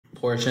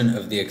portion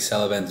of the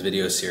Accelevents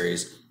video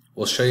series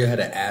will show you how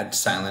to add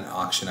silent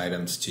auction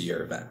items to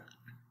your event.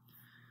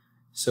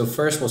 So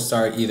first we'll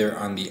start either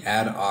on the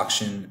Add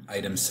Auction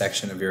Items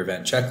section of your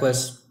event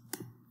checklist,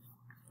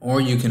 or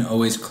you can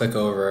always click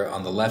over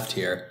on the left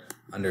here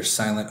under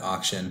Silent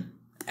Auction,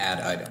 Add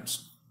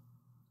Items.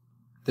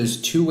 There's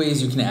two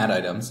ways you can add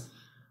items.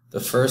 The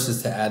first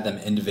is to add them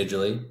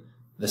individually.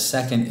 The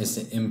second is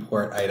to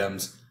import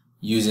items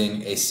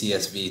using a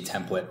CSV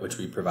template which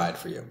we provide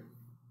for you.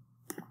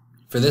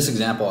 For this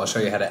example, I'll show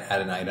you how to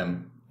add an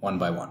item one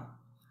by one.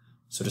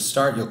 So to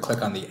start, you'll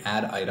click on the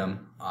Add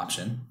Item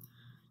option.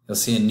 You'll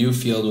see a new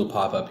field will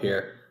pop up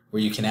here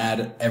where you can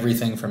add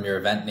everything from your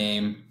event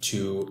name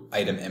to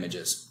item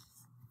images.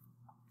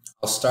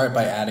 I'll start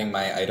by adding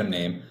my item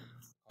name.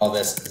 I'll call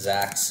this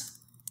Zach's.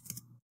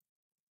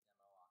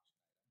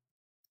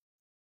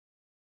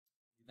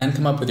 Then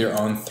come up with your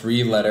own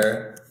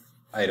 3-letter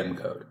item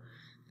code.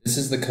 This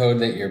is the code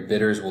that your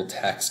bidders will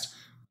text.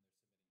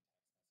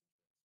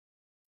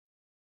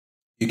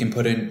 You can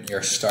put in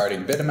your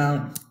starting bid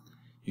amount.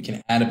 You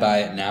can add a buy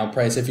it now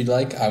price if you'd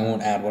like. I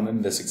won't add one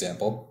in this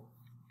example.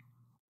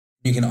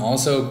 You can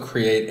also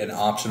create an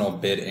optional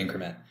bid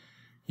increment.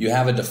 You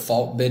have a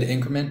default bid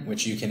increment,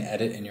 which you can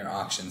edit in your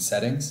auction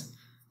settings,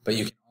 but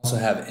you can also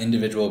have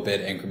individual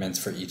bid increments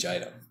for each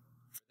item.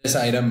 For this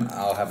item,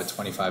 I'll have a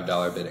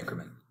 $25 bid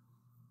increment.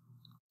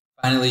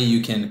 Finally,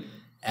 you can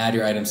add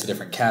your items to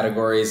different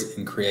categories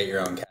and create your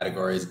own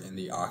categories in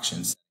the auction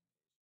settings.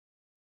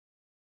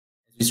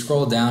 As you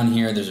scroll down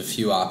here, there's a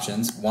few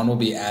options. One will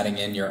be adding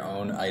in your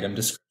own item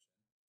description.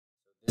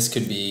 This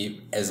could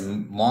be as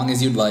long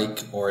as you'd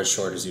like or as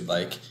short as you'd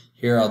like.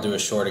 Here I'll do a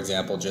short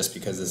example just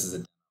because this is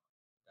a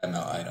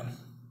demo item.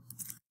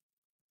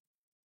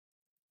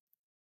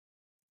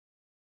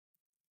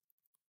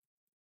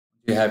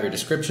 You have your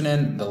description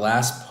in. The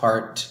last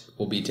part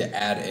will be to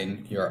add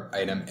in your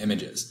item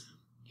images.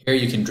 Here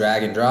you can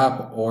drag and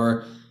drop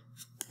or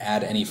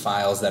add any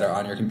files that are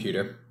on your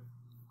computer.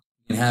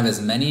 You can have as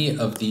many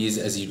of these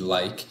as you'd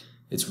like.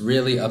 It's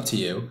really up to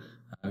you.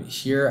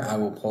 Here I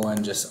will pull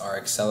in just our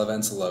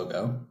Accelevents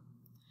logo.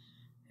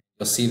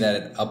 You'll see that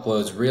it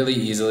uploads really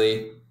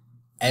easily.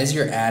 As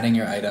you're adding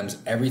your items,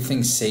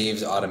 everything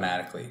saves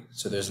automatically.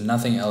 So there's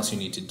nothing else you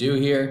need to do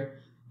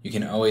here. You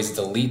can always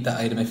delete the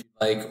item if you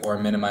like or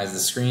minimize the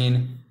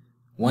screen.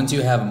 Once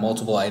you have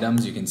multiple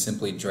items, you can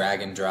simply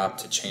drag and drop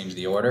to change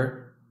the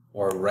order,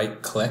 or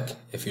right click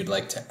if you'd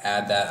like to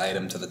add that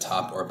item to the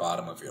top or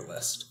bottom of your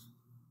list.